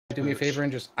do me a favor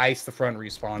and just ice the front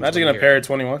respawn. Imagine getting a pair of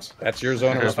 21s. That's your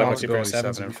zone of responsibility.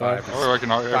 7 and 5. Oh, I can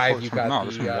 5, you got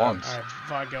the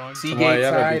C gate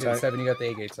side, and 7, you got the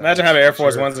A gate side. Imagine having Air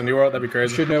Force Ones in New World. That'd be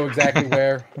crazy. You should know exactly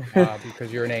where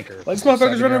because you're an anchor. Like, this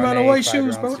motherfucker's running around in white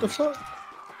shoes, bro. What the fuck?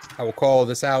 I will call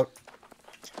this out,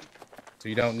 so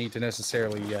you don't need to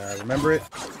necessarily remember it.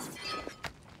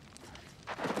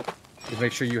 Just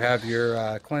make sure you have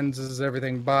your cleanses,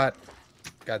 everything bought.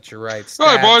 Got your right stats. All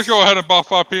right, boys, go ahead and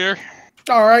buff up here.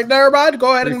 All right, there, bud.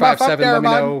 Go ahead and buff up there,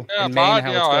 bud. Yeah, bud. Yeah,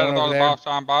 I had all the buffs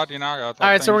on, bud. You know. All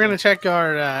right, so we're gonna check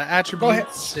our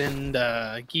attributes and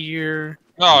gear.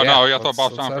 No, no, you got the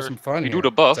buffs on first. first. Fun you do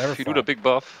the buff. You do the big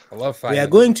buff. I love fighting. We are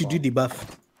going to do the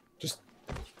buff.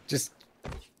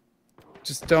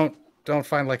 Just don't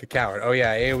find like a coward. Oh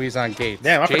yeah, AoE's on gates.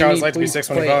 Damn, I forgot it was like to be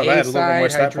 625. I had a little bit more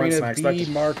stat points than I expected.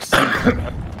 Mark C.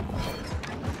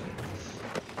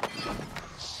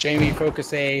 Jamie,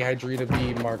 focus A, Hydrita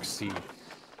B, Mark C.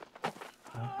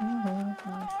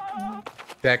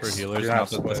 Dex, healers, now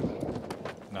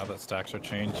that stacks are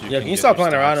changed. Yeah, can you stop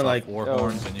playing around and like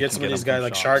get some of these guys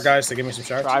like shark guys to give me some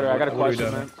sharks? Ryder, I got a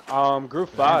question, man. Group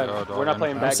 5, we're not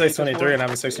playing back. I'm 623 and I've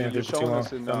been 623 for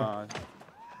too long.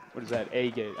 What is that?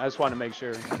 A gate. I just want to make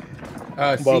sure. C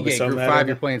gate. Group 5,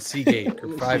 you're playing C gate.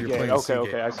 Group 5, you're playing C gate.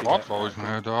 Okay, I see. Always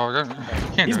mad, dog.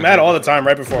 He's mad all the time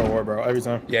right before war, bro. Every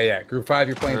time. Yeah. Group 5,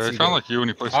 you're playing C gate. Sound like you when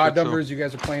you play odd numbers, you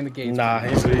guys are playing the gates. Nah,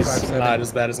 he's not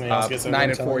as bad as me. 9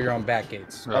 and 4, you're on back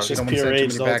gates. That's just pure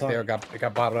rage the whole back time. there. It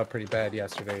got bottled up pretty bad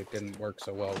yesterday. It didn't work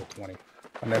so well with 20.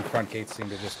 And then front gates seem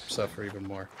to just suffer even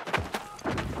more.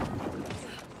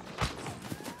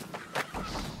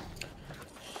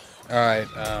 Alright,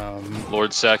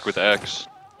 Lord Sack with X.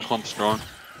 Clump strong.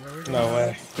 No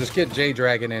way. Just get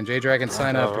J-Dragon in. J-Dragon,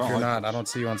 sign up if you're not. I don't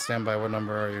see you on standby. What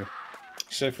number are you?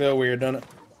 Shit feel weird, doesn't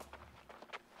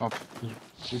it?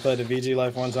 You played the VG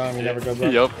life one time, you never go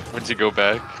back? Yup, once you go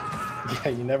back. Yeah,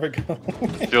 you never go.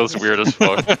 Feels weird as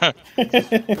fuck. Which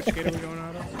gate are we going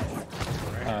out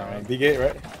of? B gate,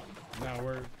 right? No,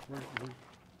 we're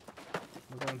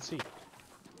going C.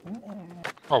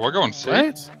 Oh, we're going C.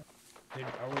 What?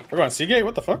 We're going C gate?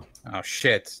 What the fuck? Oh,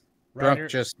 shit. Ryder,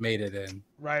 Drunk just made it in.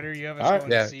 Ryder, you have us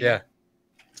going C. Yeah.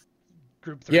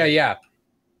 Group 3. Yeah.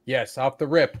 Yes, off the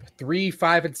rip. 3,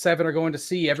 5, and 7 are going to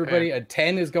C. Everybody, a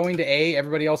 10 is going to A.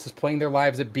 Everybody else is playing their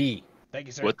lives at B. Thank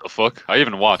you, sir. What the fuck? I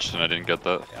even watched and I didn't get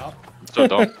that. Yeah. So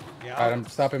dumb. All right, I'm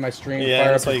stopping my stream. Yeah,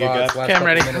 Fire that's up what the you bots. got. Last Okay, I'm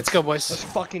ready. couple Let's go, boys. Let's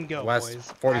fucking go, Last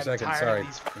boys. 40 I'm seconds, tired sorry. of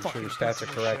these I'm sure your fucking stats are pieces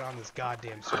of correct. shit on this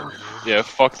goddamn server, dude. Yeah,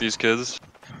 fuck these kids.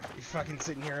 You're fucking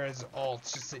sitting here as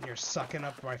alts, just sitting here sucking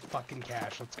up my fucking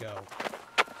cash. Let's go.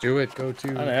 Do it. Go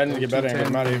to. I need to get better and get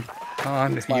them out of here.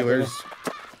 On healers.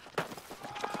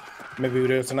 Maybe we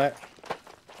do it tonight.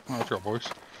 Oh, let's go, boys.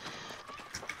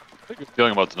 Good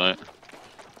feeling about tonight.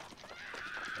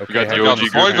 Okay, You got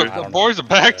the OG group. The boys are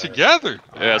back together.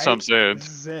 Yeah, that's what I'm saying. This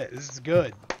is it. This is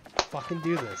good. Fucking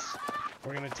do this.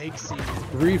 We're gonna take C.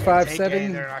 3, 5, Take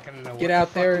 7. they're not gonna know Get what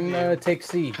out the there fuck to and take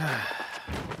C.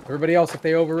 Everybody else, if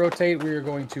they over-rotate, we are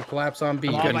going to collapse on B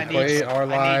Mom, I and need play you. our I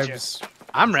need lives.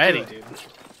 I'm ready, dude.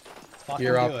 Fucking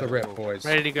Here do off it. the rip, boys.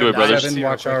 Ready to Do go. it, brothers. 7,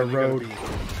 watch our road.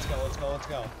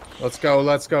 Let's go.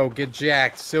 Let's go. Get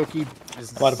jacked. Silky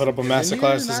is About to put up a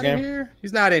masterclass this game.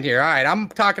 He's not in here. All right, I'm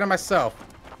talking to myself.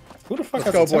 Who the fuck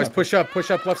Let's go, boys. Push up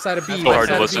left side of B. It's so hard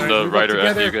to left side listen of B. to Ryder Move up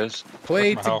after you together. guys.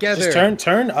 Play together. Just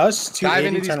turn us to Dive 80,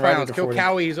 into these turn Ryder rounds. to Kill 40.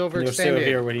 Cowie. He's You'll still overextended.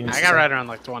 hear what he needs I to got say. Ryder on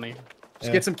like 20.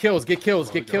 Just get some kills. Get kills.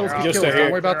 Get kills. Get You'll kills. still Don't hear.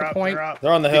 worry about the point.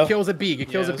 They're on the hill. Get kills at B. Get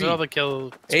kills at B. All the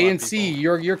kill A and C.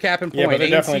 You're capping Yeah, but point. they're A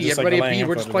and definitely C. just, like, Everybody at delaying B.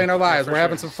 We're just info, playing our lives. We're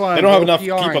having some fun. They don't have Low enough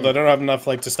PRing. people. They don't have enough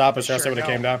like to stop us. Or else they would have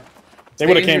came down. They Stay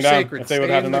would have in came your down sacreds. if they would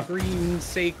have had enough. Stay in the green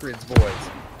sacreds, boys.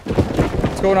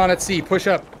 What's going on at C? Push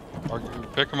up.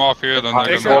 Pick them off here, then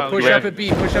Push up. Push up at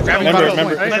B. Push up at B.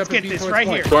 Remember. Let's get this right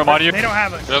here. Storm on you. They don't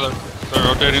have us. Yeah, they're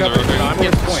rotating. They're rotating. I'm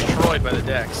getting destroyed by the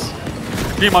decks.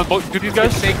 Team on both. Do these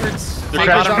guys? Sacreds. They're Sacreds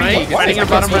bottom on right. B. Fighting your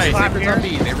bottom right. Sacreds on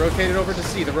B. They rotated over to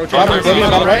C. The rotated Bottom over to C.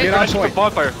 right. Get on point.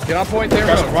 Bonfire. Get on point there.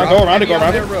 Guys, go around it, go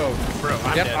around it. Bro,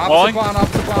 I'm Yep, dead.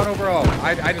 opposite blonde overall.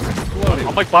 I just exploded.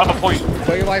 I'm like bottom of point.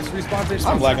 Play your life's response.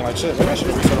 I'm lagging like shit. Maybe I should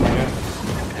have reset my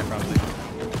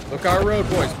game. Look our road,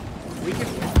 boys. We can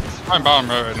I'm bottom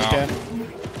right now. Okay.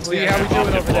 see how we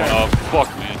doing over there. Oh, fuck,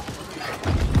 man.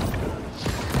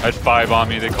 I had 5 on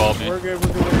me. They called me. We're good.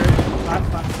 We're good. We're good.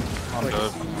 I'm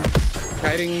good.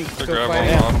 Kiting. To Still grab on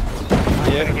fighting. the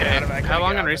bottom. Yeah. How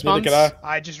long on Neither respawns? could I.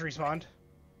 I just respawned.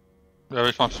 Yeah,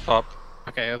 response to top.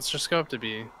 Okay, let's just go up to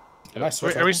B. Can I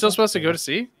switch Wait, are we still supposed to go to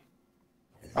C?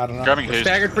 I don't know. Grabbing We're his.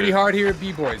 staggered pretty hard here at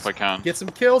B, boys. If I can. Get some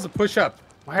kills and push up.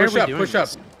 Why are Push we up. doing Push up.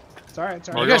 this?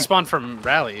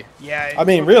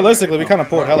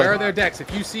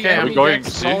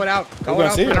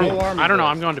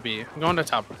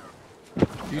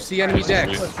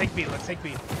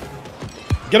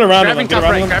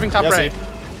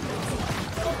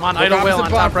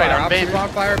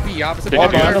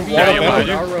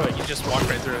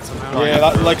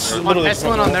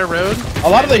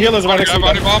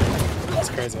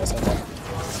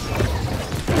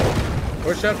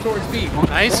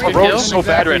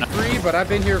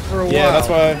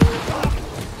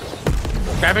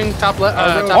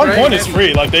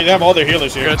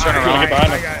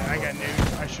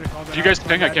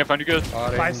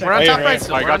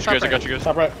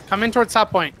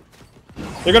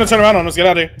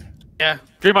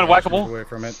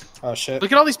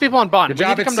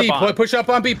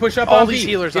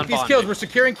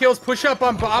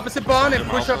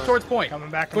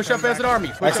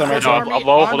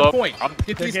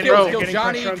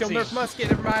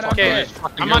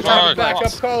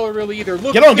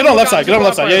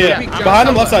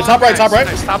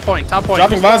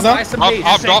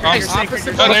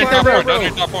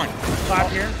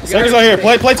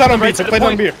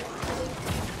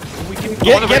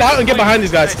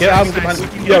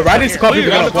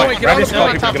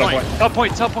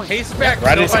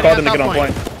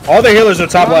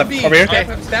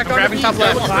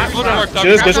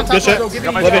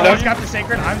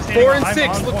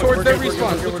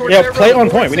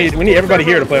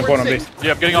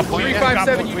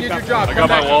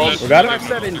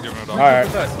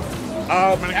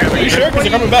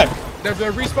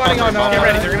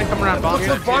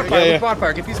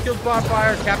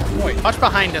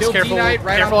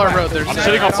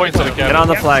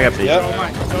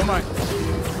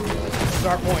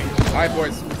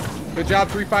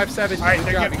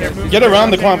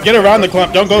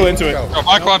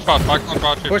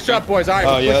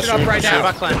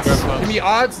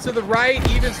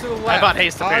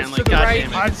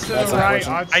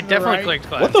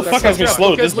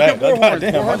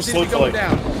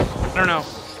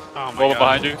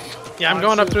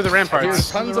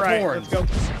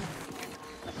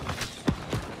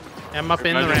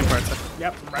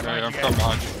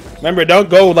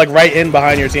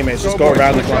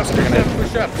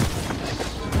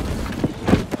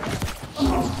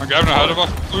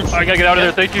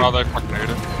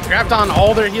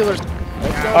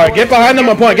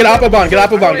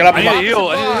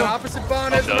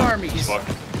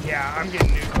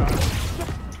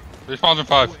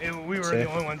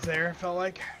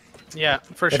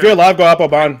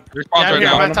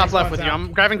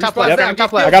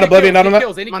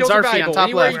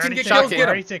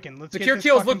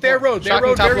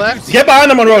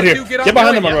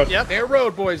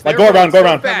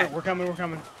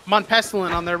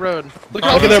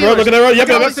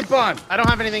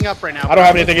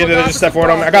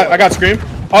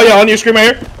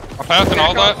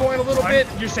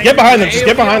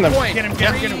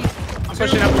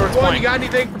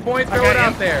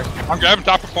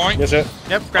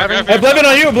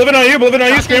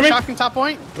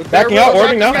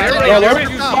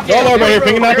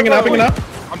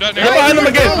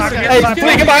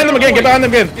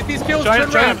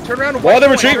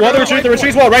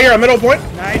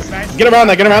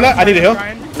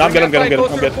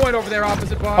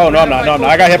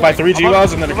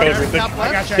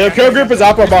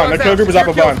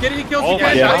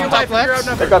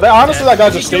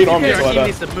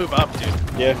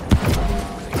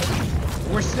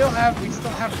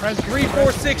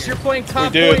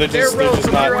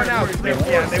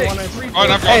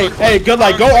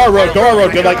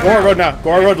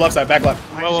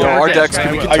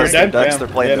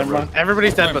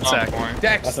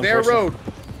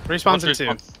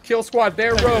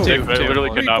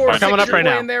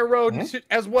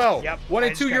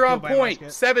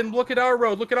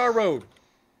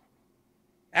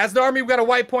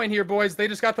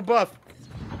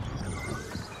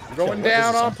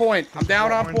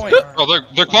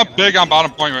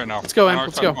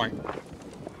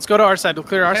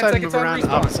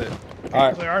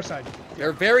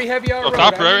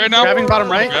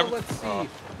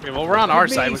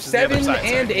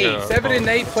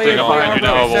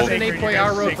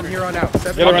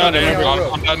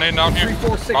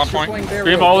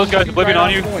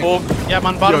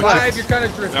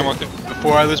 drifting. Yeah, I'm with you.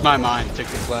 Before I lose my mind, take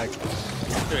the flag.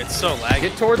 Dude, it's so laggy.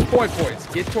 Get towards point, boys.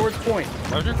 Get towards point.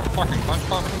 Where's your fucking punch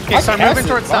pop? Okay, so I'm moving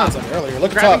towards top. Earlier.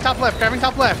 Look Grabbing top. top left, grabbing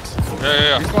top left.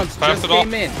 Yeah. These ones Pass just it off.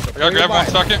 came in. I gotta grab 1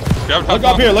 second. Grab Look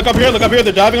up here. Look up here. Look up here.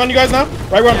 They're diving on you guys now.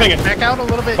 Right where I'm pinging. Back out a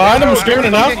little bit. Behind them, Yeah, screaming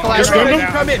it now. everything You're get screaming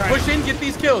collateral. them. Come in. Push in. Get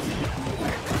these kills.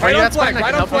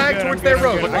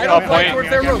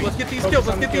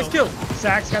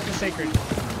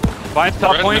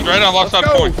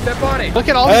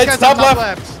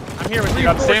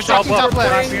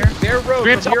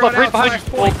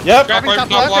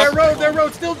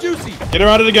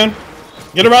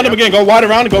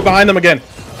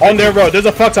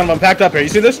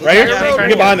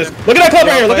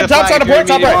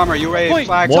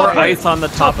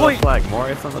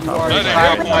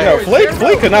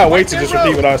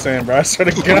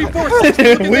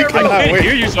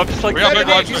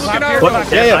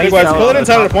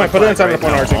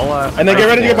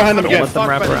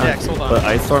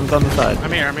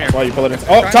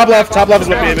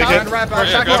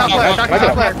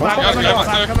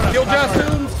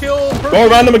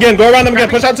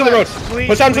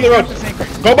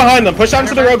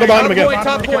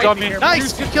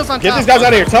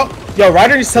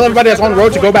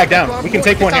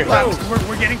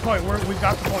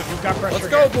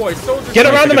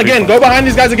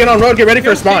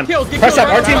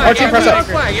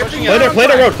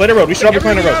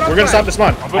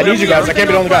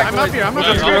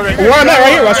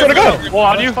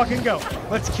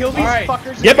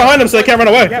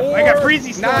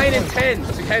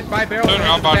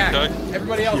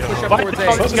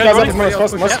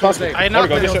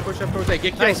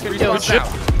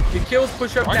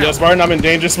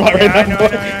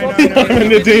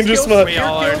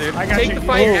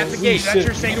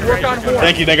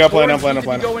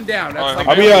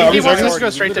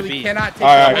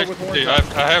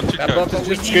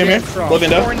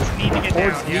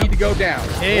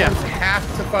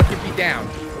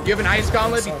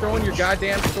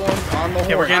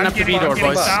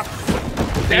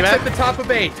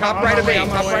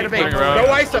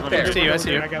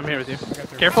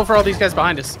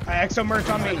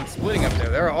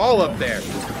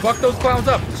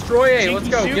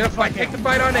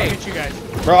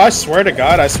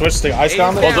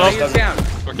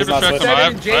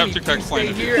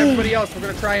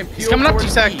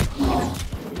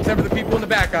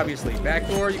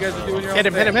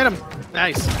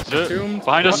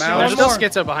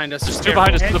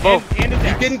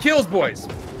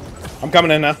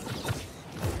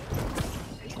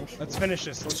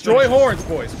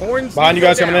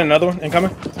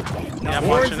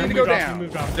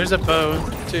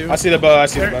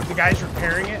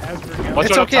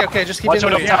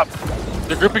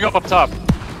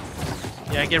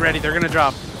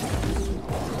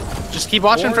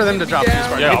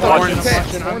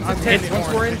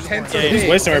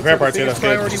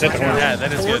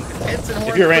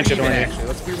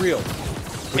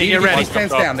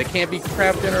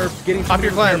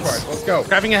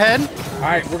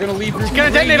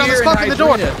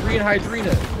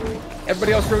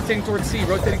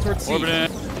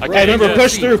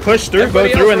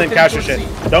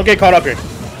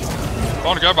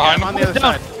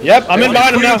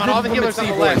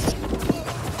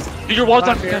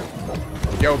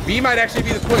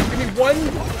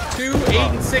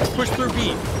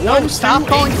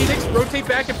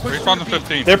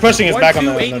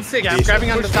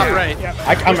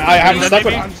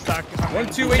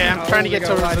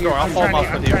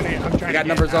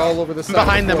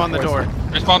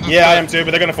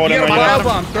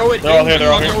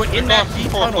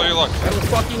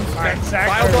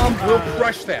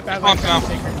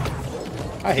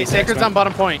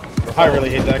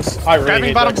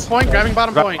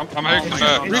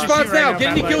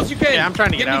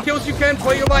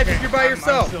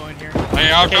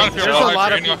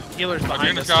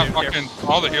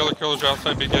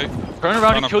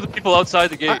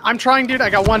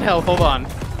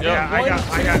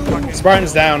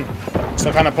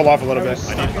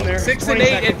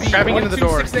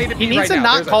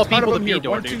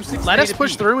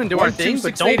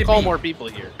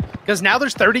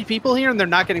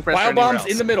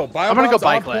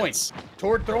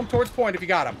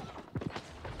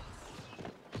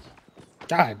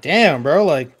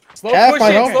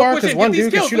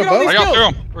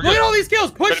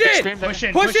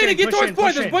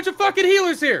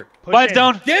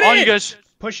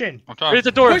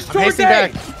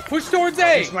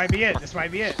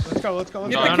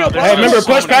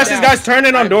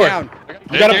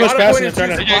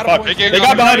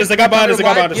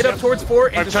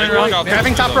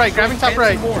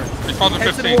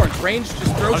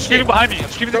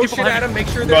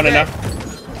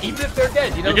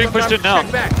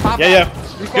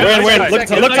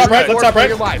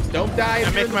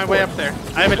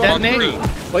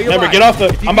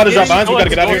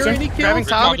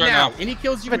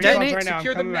 kills you But can detonate. get.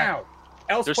 Secure them now.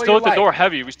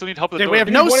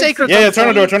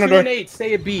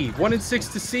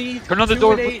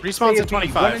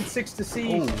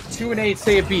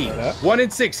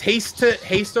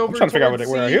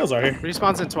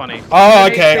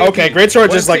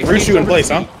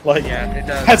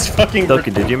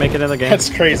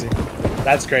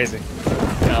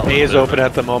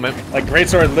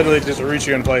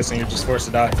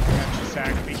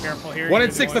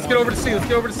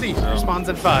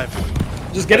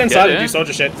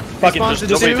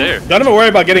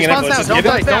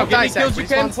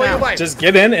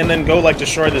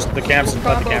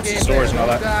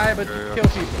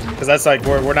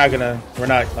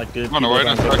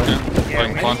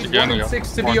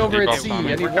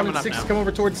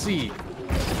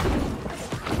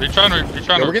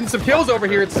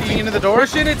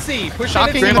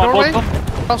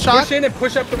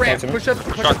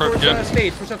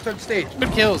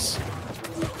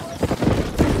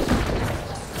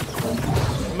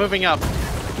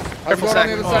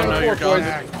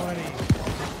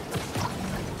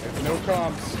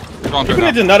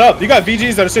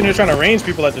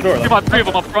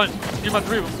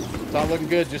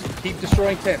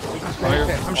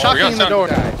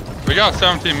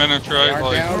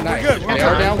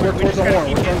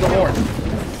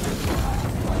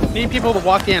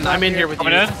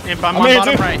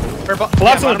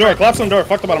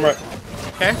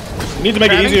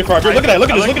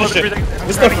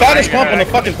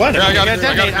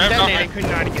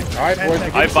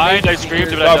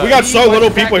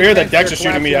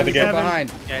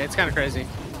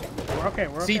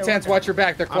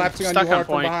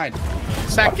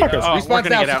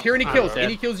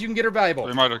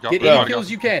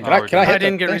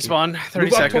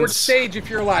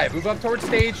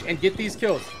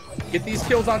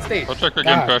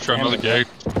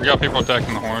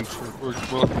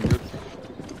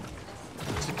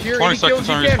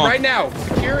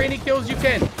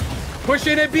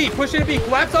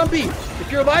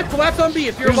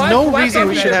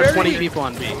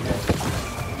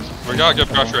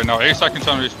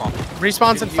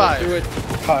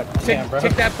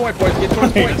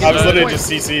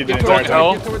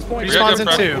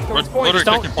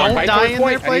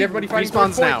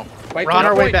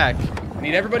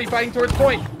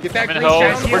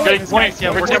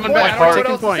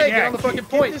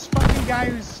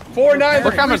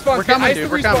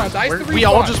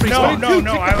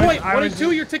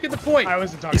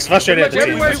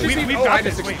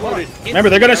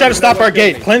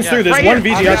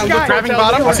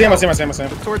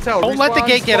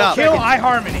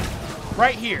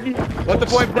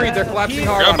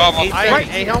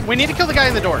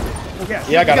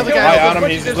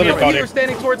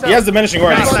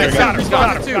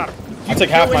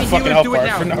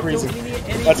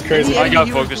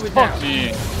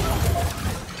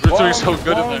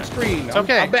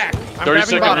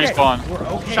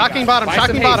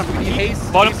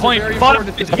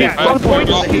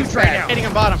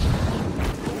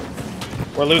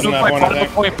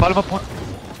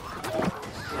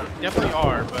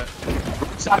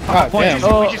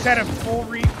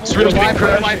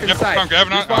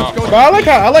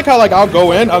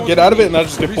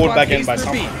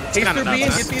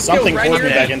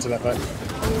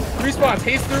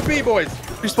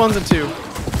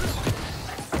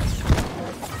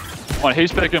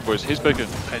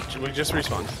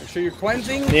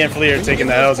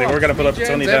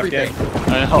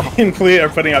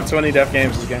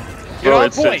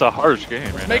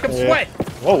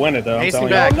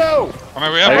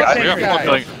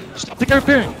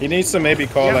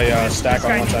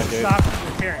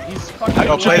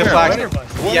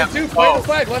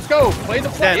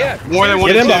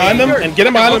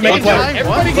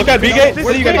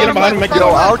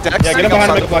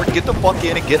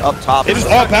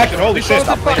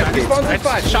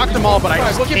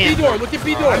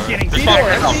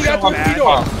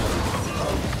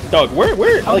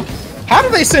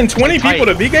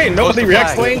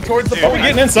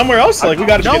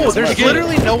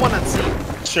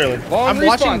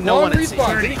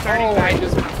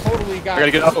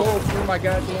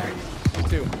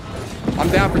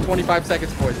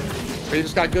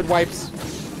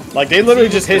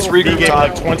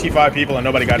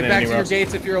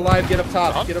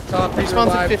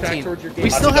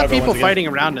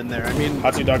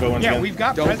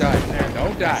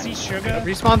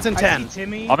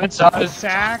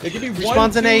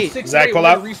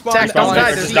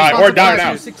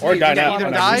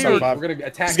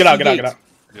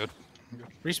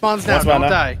 Respawn's down. Spawn Don't now.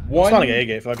 die. Spawning A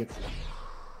gate. Fuck it.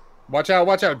 Watch out,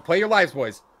 watch out. Play your lives,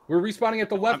 boys. We're respawning at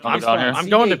the left. I'm down here. I'm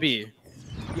going to B.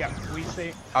 Yeah, we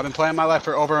stay. I've been playing my life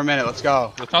for over a minute. Let's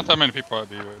go. There's not that many people at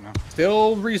B right now.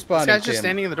 Still respawning. This guy's just Tim.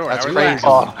 standing in the door. That's How are crazy. they?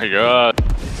 Oh my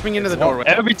god. Swing into the doorway.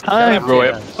 Every time,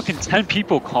 bro. Fucking 10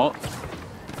 people call.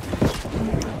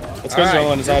 Let's go, Alright,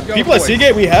 on the side. let's go, People at boys.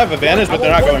 Seagate, we have advantage, but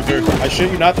they're not going through. I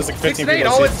shit you not, there's like 6 15 and 8,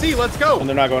 people all at at C, C, let's go. and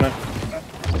they're not going in.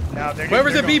 No, they're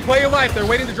Whoever's they're at B, going- play your life. They're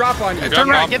waiting to drop on you. Turn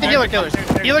around. Get the healer killers.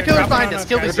 Healer killers behind us.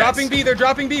 Kill They're these guys. dropping B. They're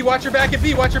dropping B. Watch your back at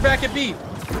B. Watch your back at B.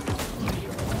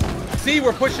 C,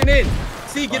 we're pushing in.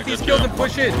 C, get these kills and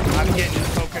push in. I'm getting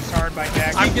focused hard by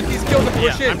Jack. C, get these kills and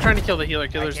push Yeah, in. I'm trying to kill the healer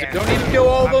killers. I can't. Don't need to kill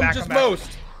all of I'm them, back, just I'm back.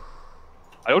 most.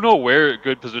 I don't know where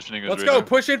good positioning is. Let's right go. now.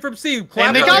 Push in from C. And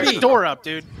Clap they on got B. the door up,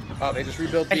 dude. Oh, they just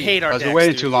rebuilt I B. hate our Guys, decks, we're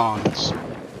waiting dude. too long. It's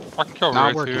Fucking kill not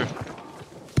right working. here.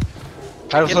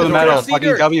 pedal Get to the the metal. door. C Fucking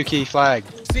dirt. W key flag.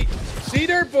 C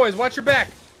dirt, boys. Watch your back.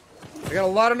 They got a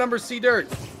lot of numbers C dirt.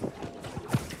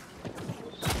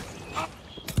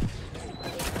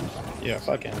 Yeah,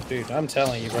 fucking, dude, I'm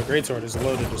telling you, bro, Greatsword is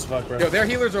loaded as fuck, bro. Yo, their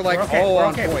healers are like We're okay, all we're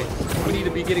on okay. point. We need to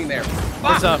be getting there.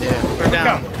 What's up? We're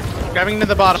down. Grabbing into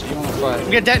the bottom. I'm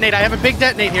gonna detonate. I have a big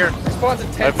detonate here. Response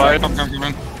in 10 Hey, bye. seconds. I'm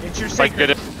coming. It's your Like, secret. get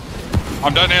it.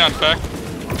 I'm done in on spec.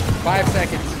 5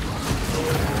 seconds.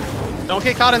 Don't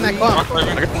get caught in that clump. I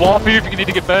got the wall for you if you need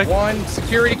to get back. 1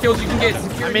 security kills you can get.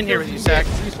 I'm in here with you, Zach.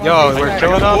 Yo, we're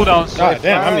killing them. Cooldowns. God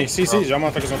damn, how many CCs? Y'all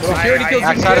motherfuckers don't throw? Security kills you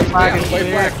can Backside of get. flag Yeah, is play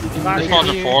here. flag.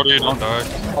 Respawn to 40, don't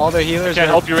die. All their healers Can't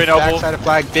are help you right now, Bull. backside of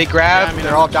flag. Big grab. I mean,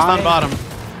 They're all just on dying. bottom.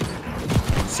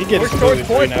 Seagate is Push completely towards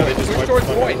free point, now, they boys. just Push wiped towards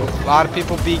the point. A lot of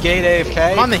people B gate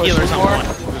AFK. I'm on the Push healers some on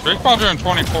more. point. Respawns are in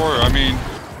 24. I mean,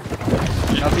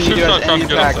 Nothing you should do start has trying any to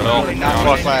get us impact. to help. Really not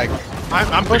on flag.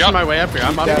 I'm pushing my way up here.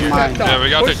 I'm up Keep that in here. mind. Yeah, we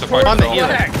gotta Push take the towards fight. On the though. healer.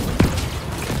 flag.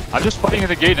 I'm just fighting in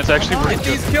the gate and it's actually Get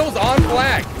working. these kills on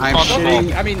flag. I'm On the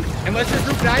shitting. I mean, unless you're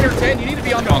group 9 or 10, you need to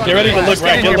be on the Get fucking ready to flag. look right,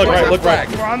 Stand get here, look push right, that look flag.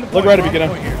 right. We're on the Look point, right if we're you on get the in.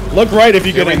 point here. Look right if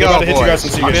you get Here in. we They're go, about to hit you guys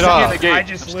boys. from Pump it Seagate. up. I gate.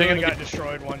 just Stay in literally the got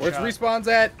destroyed one Where's shot. respawns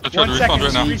at? Let's try 1 to second. respawn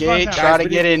right now. B gate, Respawn try to time.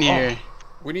 get in here.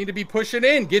 We need to be pushing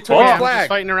in. Get Oh, towards I'm just flag.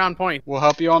 fighting around point. We'll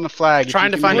help you on the flag. if Trying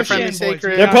you to can find a push friendly in.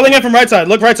 sacred. They're pulling in from right side.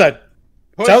 Look right side.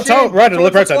 Push Tell in right to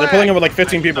look towards right the side. They're pulling in flag. with like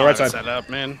 15 people right side. Set up,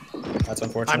 man. That's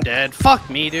unfortunate. I'm dead. Fuck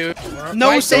me, dude. No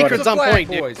Fight sacreds towards the on flag,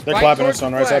 point, dude. boys. They're Fight clapping towards us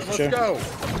on the right flag. side for Let's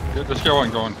sure. go. Get this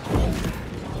going going.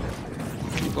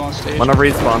 Keep on stage. Wanna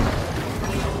respawn?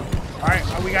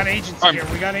 Alright, we got agents here.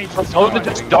 We got agents. Tell them to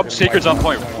just dump sacreds on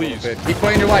point, please. Keep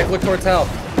playing your life. Look towards help.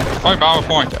 Fight battle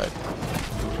point.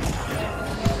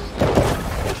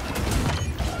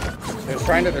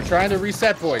 They're trying to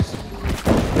reset, boys.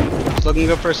 It's looking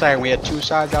good for a second. We had 2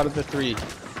 sides out of the 3.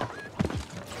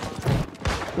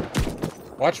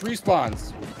 Watch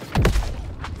respawns.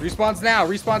 Respawns now.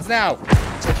 Respawns now.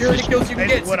 Security kills you can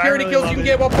get. What I Security really kills love you can is-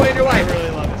 get while playing your I life. really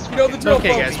love this. You know the drill, Okay,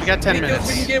 folks. guys, we got 10 Security kills minutes.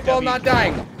 you can get while not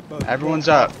dying. Everyone's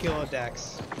up. Kilo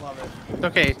decks. Love it.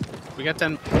 Okay, we got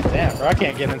 10. Damn, bro, I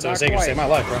can't get into a Not sacred quite. save my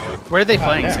life, bro. Where are they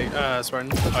playing, damn.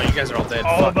 Spartan? Oh, you guys are all dead.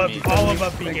 All Fuck above, me. all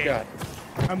above B Thank gate. God.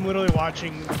 I'm literally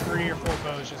watching 3 or 4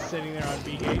 bows just sitting there on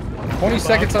B gate. 20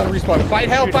 seconds on respawn. Fight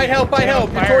help, fight help, fight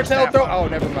help. Get Fire towards help, snap. throw. Oh,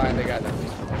 never mind. They got that.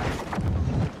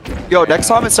 Yo, next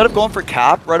time instead of going for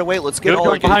cap right away, let's get Good, all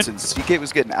go our behind. gates in. Seagate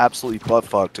was getting absolutely butt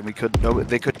fucked, and they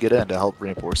couldn't get in to help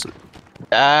reinforce it.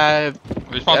 Respawn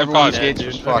to Everyone's 5. gates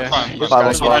was fucked. Fine. You just Five gotta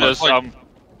was get Behind in. us. I'm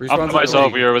Respawns to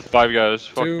myself at here with 5 guys.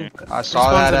 Fuck 2. me. I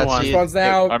saw that at Respawns C.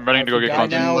 now. I'm ready to go get Die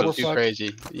content. now. That's We're too fucked.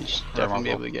 crazy. You should definitely be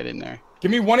able to get in there. Give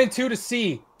me 1 and 2 to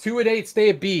C. 2 and 8 stay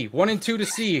at B. 1 and 2 to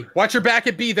C. Watch your back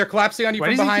at B. They're collapsing on you Why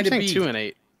from does he behind keep at saying B. 2 and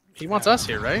 8? He wants us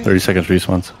here, right? 30 seconds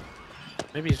respawns.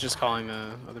 Maybe he's just calling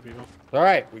the other people. All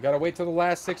right, we gotta wait till the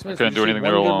last 6 minutes. Couldn't We do just anything need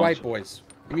there one good alone. white boys.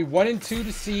 Give me 1 and 2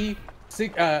 to C.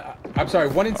 I'm sorry,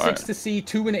 1 and 6 Alright. to C.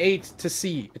 2 and 8 to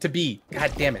C to B.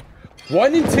 God damn it.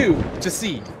 1 and 2 to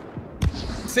C.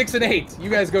 6 and 8. You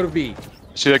guys go to B.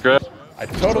 See that grab? I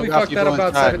totally We got fucked that people about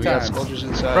inside. 7 We got times. soldiers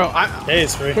inside. Bro, Hey,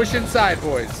 it's free. Push inside,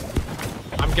 boys.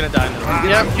 I'm gonna die in the Get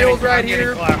yeah. some kills right I'm getting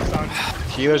here. collapsed on.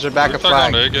 Healers are back at Check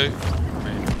on flag. the A gate.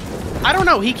 I don't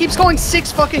know. He keeps going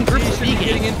 6 fucking groups He of should be B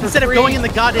getting in gates for instead of free. going in the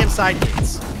goddamn side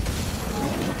gates.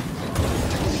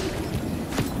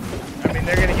 I mean,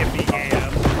 they're gonna get B gate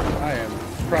up. I am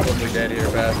probably dead here,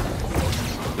 Beth.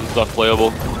 This is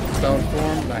unplayable. Stone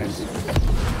form, nice.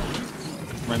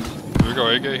 I mean, do we go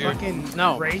A gate here? Fucking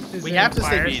No, Wraith is we in have to stay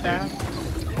fire B, dude. staff.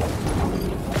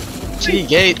 C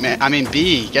gate, man. I mean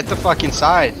B. Get the fucking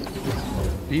side.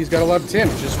 B's gotta love Tim.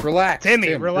 Just relax. Timmy,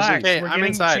 Tim, relax. Okay, We're I'm getting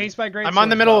inside. chased by great I'm on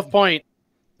the swords, middle bud. of point.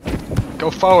 Go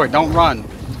forward. Don't run.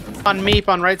 On Meep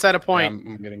on right side of point.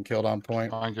 I'm getting killed on point.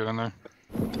 Fine, get in there.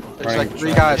 There's like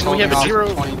 3 guys And we holding have a off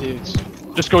zero- 20 dudes.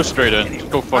 Just go straight in.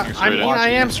 Just go fucking I straight mean, in. I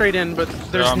am straight in, but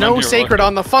there's I'm no in here, sacred look.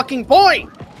 on the fucking point.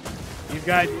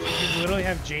 You literally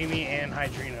have Jamie and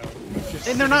Hydrino.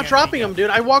 And they're not dropping them, dude.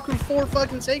 I walk with 4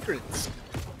 fucking sacreds.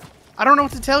 I don't know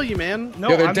what to tell you, man.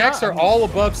 No, their decks are all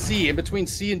above C, in between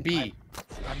C and B.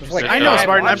 I know,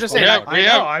 Spartan. I'm just saying.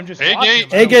 I'm just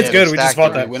A gate's good. We just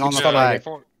fought that. Win on the flag.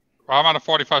 I'm on a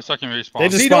 45-second respawn. They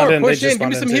just spawned in. Push in. Give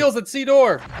me some heals at C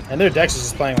door. And their decks is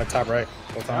just playing like top right.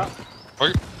 Full time.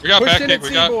 We got back gate. Push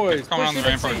We got boys. coming on the Push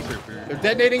in at rampart. C. They're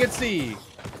detonating at C.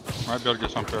 Might be able to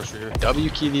get some pressure here. W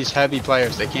key these heavy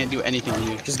players. They can't do anything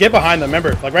to you. Just get behind them.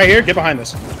 Remember, like right here, get behind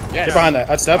this. Yes. Get behind that.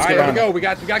 That's steps. All Get right, here behind we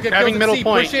that. go. We got good Grabbing kills middle at C.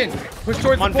 point. Push in. Push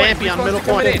towards I'm the point. vampy on Respawn's middle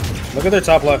coming point. in. Look at their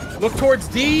top left. Look towards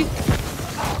D.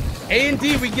 A and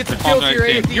D. We can get some kills here.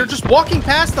 A and D. You're just walking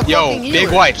past the Yo, fucking big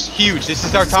healer. wipes. Huge. This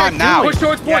is our time now. Push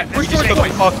towards point. Push towards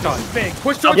point.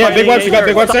 Push towards Yeah, point. big wipes. You got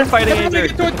big wipes there. Everybody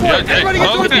get towards point. Everybody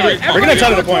get towards point. Bring it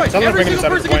inside of the point. Tell them to Every bring it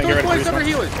single inside of the person get point. towards Get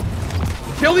ready point for except for respawn.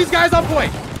 healers. Kill these guys on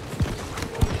point.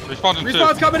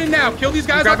 Respawn's coming in now. Kill these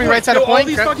guys on Grabbing point. right side of Kill all point.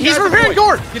 these fucking He's guys on repairing point.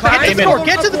 door. Get Get to the door. all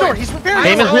Get to the on door. point. He's repairing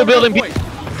Name door. is rebuilding.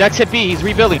 Dex hit B. He's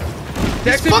rebuilding.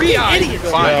 Dex Fucking B. idiots.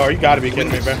 Yo, you gotta be kidding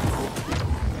me, bro.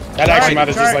 That action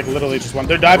matters just like literally just one.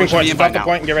 They're diving points. Just off the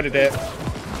point and get ready to hit.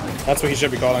 That's what he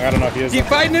should be calling. I don't know if he is. Keep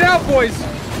fighting it out, boys.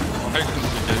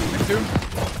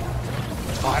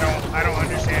 I don't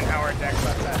understand how our deck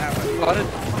lets that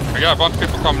happen. We got a bunch of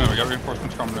people coming in. We got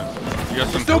reinforcements coming in. You got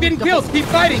some. Still getting kills. Keep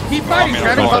fighting. Keep fighting.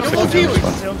 man, Kill those healers.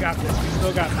 We still got this. We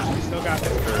still got this. We still got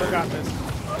this. We still got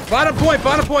this. Bottom point.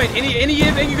 Bottom point.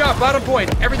 Anything you got. Bottom point.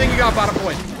 Everything you got. Bottom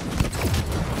point.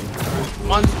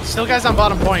 Still guys on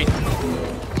bottom point.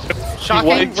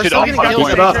 Shocking. We're still getting kills.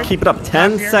 Keep it up. Keep it up.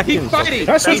 10 seconds. Keep fighting.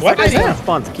 Can I switch weapons now?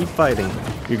 Response. Keep fighting.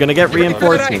 You're gonna get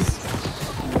reinforcements.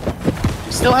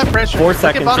 Still have pressure. 4 Look at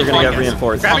seconds. bottom You're gonna point. get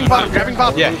reinforcements. Grabbing bottom. Grabbing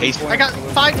bottom. Yeah, haste. I got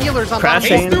 5 healers on Crash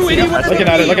bottom. hands. Looking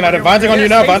at it. Looking at it. Vine's on you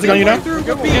now. Vine's on you now.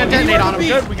 Yeah, detonate on him.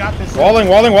 Good, we got this. Walling,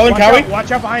 Cowie.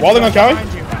 Watch out behind Walling you. on Cowie.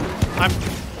 I'm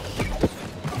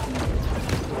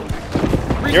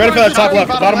Get ready for that top left.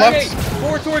 Bottom left.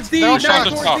 4 towards D. They're all Now shot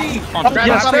towards top. D. Top.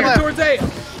 grabbing Top bottom left. towards A.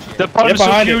 The bottom Get is so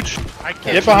behind it. huge. I can't.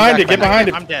 Get behind it. Get behind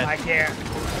it. I'm dead. I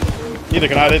can't. Neither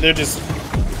can I. They're just.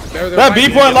 They're That B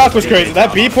fighting point it. lock was crazy.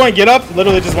 That B point get up,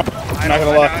 literally just. I Not don't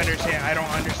gonna lie. understand. I don't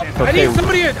understand. I need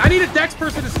somebody. I need a Dex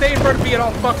person to stay in front of me at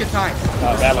all fucking times.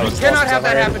 We cannot have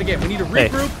that happen again. We need to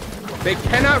regroup. They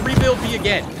cannot rebuild B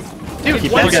again. Dude,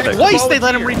 Keep once, it together. twice they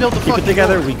let him rebuild the Keep it fucking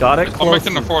together. door. We got it I'm close.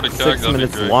 making the 40 6 that'd be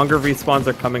minutes great. longer. Respawns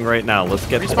are coming right now. Let's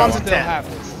get this Respawns going. at Still 10. have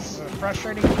this. This is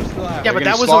frustrating. We still have. Yeah, it. but We're that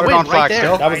getting was a slaughtered win on right flag there.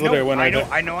 still. That was literally a win right there.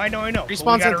 I know. But we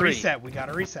Respawn's gotta in 3. reset. We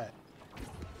gotta reset.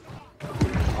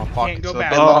 All pockets go of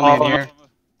back. bed lonely in here.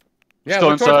 Yeah, Still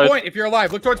look towards inside. point. If you're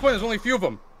alive, look towards point. There's only a few of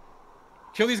them.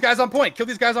 Kill these guys on point. Kill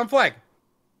these guys on flag.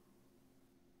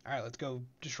 All right, let's go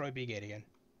destroy B gate again.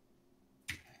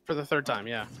 For the 3rd time,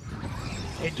 yeah.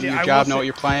 Do your job, know what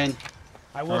you're playing.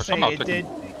 I will say somehow it did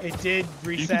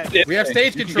reset. You We have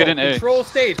stage You can control. get an A. Control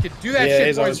stage. Do that Yeah, shit,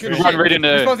 A's boys. always Good free. shit. Right into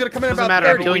A. Respawn's gonna come in Doesn't about matter,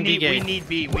 30. I'm doing We B gate. need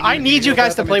B. I need you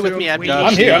guys to play with me at B. I'm here,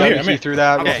 I'm here, I'm W here. key through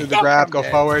that. Roll Okay. through the grab. Go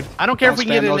forward. I don't care if we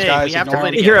can get Don't an spam A. those We have to guys, play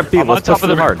ignore Here together. at B. I'm on Let's top push of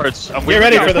the them hard. ramparts. I'm Get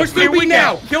ready for Push this. through B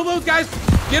now. Kill those guys.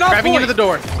 Get off Grabbing point. into the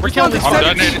door. We're killing this. I'm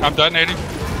Seven. detonating. I'm detonating.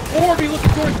 4 be looking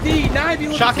towards D. 9 be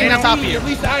looking Shocking towards on top D. of you. At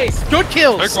least ice. Good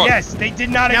kills. Take one. Yes, they did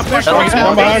not Now expect push forward. Get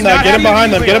him behind that. Get him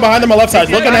behind them. Get him behind them on left side.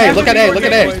 Look at A. Look at A. Look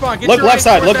at A. Look left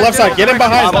side. Look left side. Get him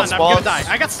behind them. I'm gonna die.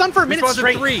 I got stunned for a minute Respawn's at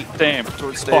straight. 3. Damn.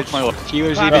 Fuck my life.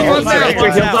 Healers Clap even. your Respawn's down. hands.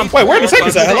 Respawn's down. Wait, where are the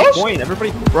seconds at? Hello? Point.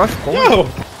 Everybody rush point. Yo.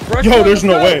 Rush Yo, point, there's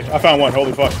no let's go. way. I found one.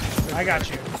 Holy fuck. I got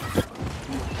you.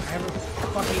 I have a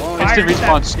fucking Instant fire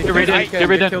response. set. Get right in. Get Get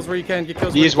right Get in. kills where you can. Get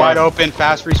kills B where is you wide can. open.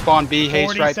 Fast respawn. B. Haste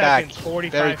 40 right back. seconds,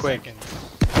 45 Very quick. seconds.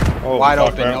 Oh, Wide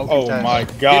fuck, open, bro. no Oh contest. my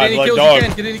Get god, any like kills you dog.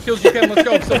 can. Get any kills you can. Let's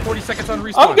go. Still 40 seconds on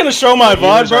respawn. I'm gonna show my VOD,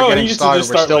 Healers are bro, and getting he used to started. just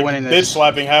We're start still like winning bitch this.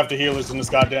 slapping half the healers in this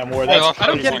goddamn war. Hey, That's I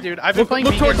don't get it, crazy. dude. I've been playing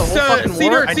look B gate the towards, whole fucking Cedar,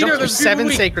 war. I Cedar, jumped through there's 7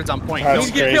 people sacreds on point.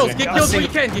 That's Get crazy. kills. Get kills where you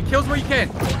can. Get kills where you can.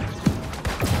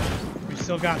 We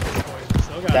still got this, boys. We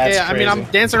still got That's this. Yeah, I mean, I'm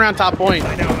crazy. dancing around top point.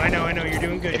 I know. You're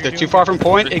doing good. If You're they're too doing far good. from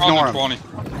point, Respawn's ignore at them. 20.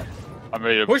 I'm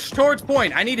ready to Push towards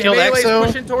point. I need Killed melees Exo.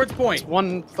 pushing towards point.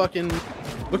 One fucking.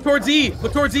 Look towards E.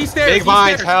 Look towards E stairs. Big E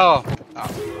vines, stairs. hell.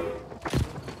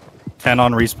 10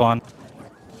 on respawn.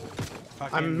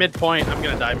 I'm midpoint. I'm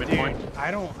gonna die midpoint.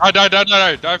 I don't. I die. If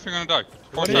you're gonna die.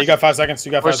 4 Yeah, you seconds. got 5 seconds.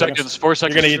 You got 4 5 seconds. seconds. 4 You're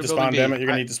seconds. gonna eat the Still spawn, building damn it. B. You're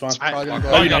gonna eat the spawn. Probably gonna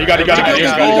Oh, go. you know, you got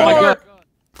it.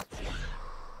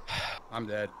 I'm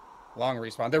dead. Long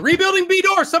respawn. They're rebuilding B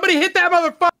door. Somebody hit that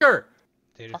motherfucker.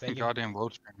 Dude, if Fucking they can, goddamn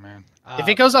load screen, man. If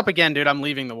it goes up again, dude, I'm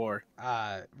leaving the war.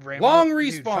 Rainbow- Long dude,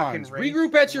 respawns. fucking Wraith-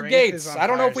 Regroup at your Wraith gates. is on I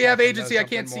don't know fire if we have stuff and agency. does I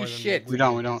can't see something more than shit. We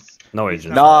don't. No agency.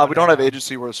 Nah, we don't have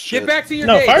agency worth shit. Get back to your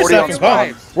No, gate. fire 40 staff on is spawn.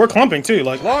 bomb. We're clumping too.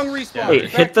 Like, Long respawn. Hey,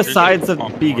 hit the sides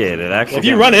of B gate. It actually. if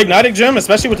you run igniting gem,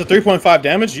 especially with the 3.5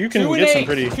 damage, you can 2 and get some 8,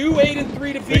 pretty. 2, 8, and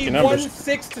 3 to B. freaking 1 numbers. and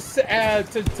 6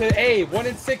 to A. 1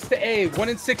 and 6 to A. 1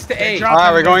 and 6 to A. All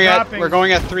right, we're going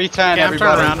at 310. Yeah, I'm turning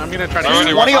everybody. around. I'm gonna try to.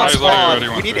 Already 20 on went- spawn. already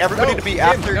We need everybody to be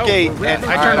at their gate. And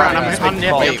I turned around. I'm nippy.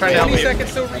 I'm trying to help 20 you.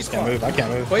 seconds till I can't respawn. move. I can't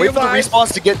move. Play wait your for the vibes.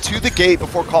 respawns to get to the gate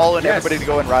before calling Yes. everybody to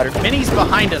go in rider. Minnie's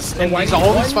behind us, and these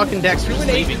all these fucking decks are 2 just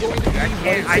and 8 leaving. going to B. 1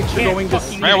 and 6 are going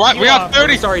to Man, what? We got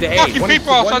 30 Sorry, to A. fucking 1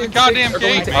 people and outside the 6 goddamn are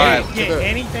going gate. to All A. right. Get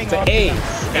anything To off A.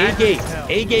 the A gate.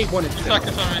 A gate 1 and 6.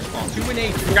 Seconds on respawn. 2 and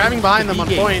 8. I'm grabbing behind them on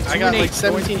B gate. point. I 2 got and 8 like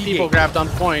 17 going to B people gate. grabbed on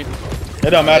point. It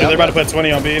don't matter. They're about to put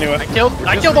 20 on B anyway. I killed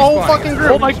the whole fucking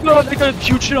group. Oh my god, they got a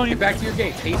huge shit on you. Get back to your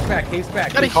gate. Haste back. Haste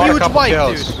back. Got a Caught a huge couple wipe,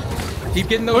 kills. dude. Keep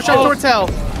getting those Push up kills. towards hell.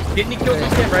 Get any kills you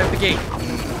can right at the gate.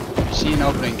 See an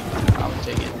opening. I would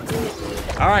take it.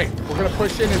 All right, we're gonna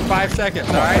push in 5 seconds.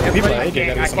 All right, People everybody. A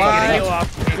gate. I Some can't heal 5, up.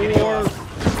 4,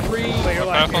 3,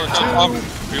 Pass on the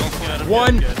top.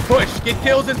 1. Push. Get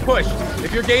kills and push.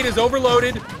 If your gate is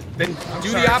overloaded, then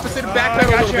do the opposite and backpedal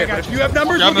a little bit. But if you have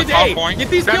numbers, Grab look the at top A. point. Get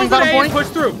these Grabbing kills at bottom A and point.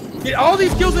 push through. Get all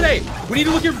these kills at A. We need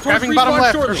to look at towards Grabbing bottom respawn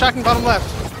left. shortly. Or shocking bottom left.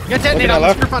 Get detonated Looking on at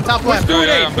this group on top Push left. through at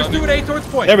Yeah, A. I'm Push done. through at A towards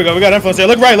point. There we go. We got influence here.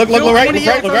 Look right. Look right. Look right.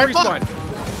 Look right. Respawn.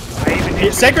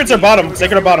 Sacreds are bottom.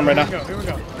 Sacred are bottom right now. Here we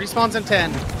go. Respawns in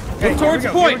 10. Look towards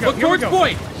point. Look towards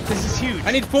point. This is huge.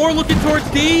 I need 4 looking towards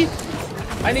D.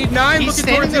 I need 9 He's looking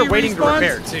standing towards there D. waiting to respawns.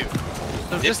 repair too.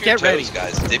 So Dip just your get ready. toes,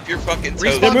 guys. Dip your fucking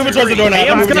toes. They're moving towards the door now.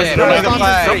 They're moving towards the door Play the now.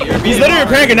 flag. He's literally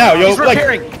pranking out, yo. He's Like,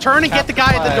 repairing. Turn and get the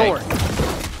guy at the door.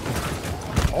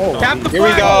 Tap the Here we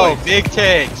flag. go. Big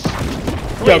takes.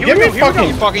 yo, give me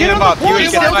fucking. Fucking him up. Huey,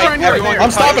 He's get still the trying fight. to Everyone repair.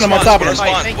 I'm stopping him. I'm stopping What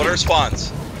are him. spawns? What are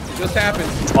spawns? Just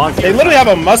happened. They literally have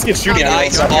a musket shooting at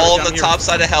Nice. us. All on the top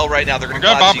side of hell right now. They're gonna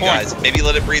Okay, collapse you bomb guys. Maybe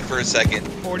let it breathe for a second.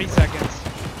 40 seconds.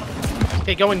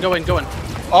 Okay, go in.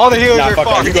 All the healers Nah, are fuck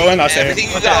that. fucked. You go in, I say. Everything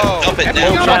you got. Dump it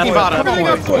Everything now. you got. Bottom. Everything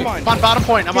on point. I'm on bottom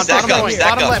point. I'm on Stack bottom up, point. stack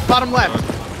Bottom up. left. Bottom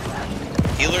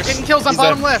left. Healers. Getting kills on He's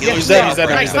bottom dead. left. He's Getting dead, kills. he's dead,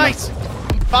 Nice, he's dead. nice.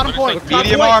 Bottom point.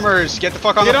 Medium point. armors. Get the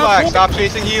fuck on Get the on flag. point. Stop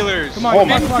chasing healers. Come on, Oh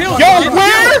get my kills. Yo, Get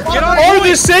where kills. Get on are point.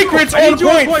 the sacreds I need on you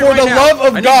on point point for right the now. love I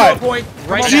of need you on God? point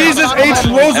right now. Jesus H. Everyone's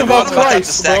Roosevelt about to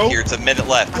Christ, stack bro. here. It's a minute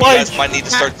left. You Like- guys might need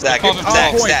to start stacking. On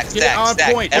Stack, point. stack, Get stack, on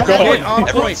stack. point. Everyone, Get on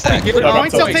everyone point. stack. Get on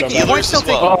Point still Healers taking. as Point still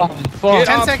well. taking. Get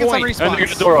 10 on seconds on point. And get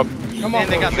the respawn. door up. Come on,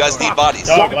 And they got You the guys door. need bodies.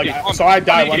 Dog, like, so I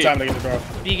died one time to get the draw.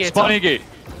 B gates Spawn up. A gate.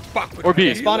 Fuck. Or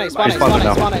B. Spawn A. Spawn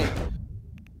A.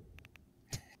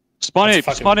 Spawn A.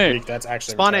 Fucking Spawn A. weak. That's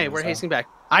actually Spawn A. retarded, We're so. hasting back.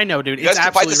 I know, dude. You guys It's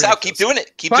can fight absolutely this out. Keep ridiculous. doing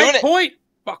it. Keep doing Fight it. point.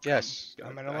 Fuck. Yes.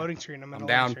 I'm in a loading screen. I'm in a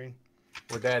down. loading screen.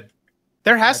 We're dead.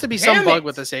 There has to be Damn some bug it.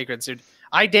 with the sacreds, dude.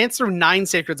 I danced through 9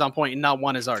 sacreds on point and not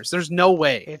one is ours. There's no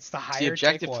way. It's the It's higher the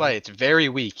objective take one. play. It's very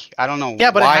weak. I don't know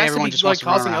Yeah, but it why has to everyone be just like wants to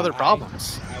run causing around. other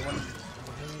problems. I wouldn't-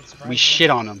 wouldn't surprise We me. shit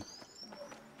on them.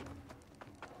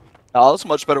 Oh, that's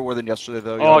much better war than yesterday,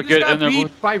 though. Oh, We just get got in there.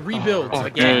 beat by rebuilds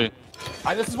again. Okay.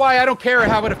 This is why I don't care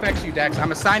how it affects you, Dex.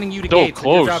 I'm assigning you to So gates. And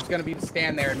your close. job's gonna be to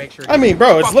stand there and make sure. I mean,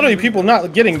 bro, it's Fucking literally people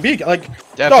not getting beak. Like,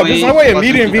 dog, Definitely there's no way a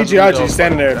wasn't medium because of VGRG rebuild. is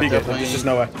standing there at beak. Definitely There's just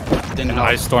no way. Didn't help.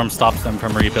 Ice Storm stops them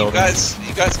from You rebuilding. guys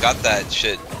got that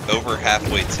shit over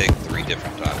halfway tick 3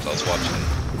 different times. I was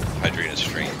watching Hydrina's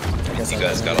stream. You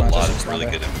guys got a lot of really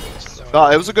good influence. No,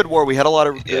 it was a good war. We had a lot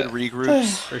of good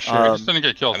regroups. For sure. Just didn't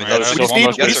get killed. I mean, man. that's We That's just need,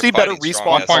 almost- we just need better fighting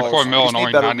respawn strong. calls. 1.4 mil We and just only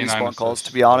need better 99 respawn calls, assists.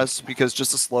 to be honest, because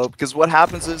just a slow. Because what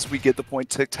happens is we get the point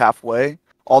ticked halfway,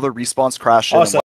 all the respawns crash in. Also,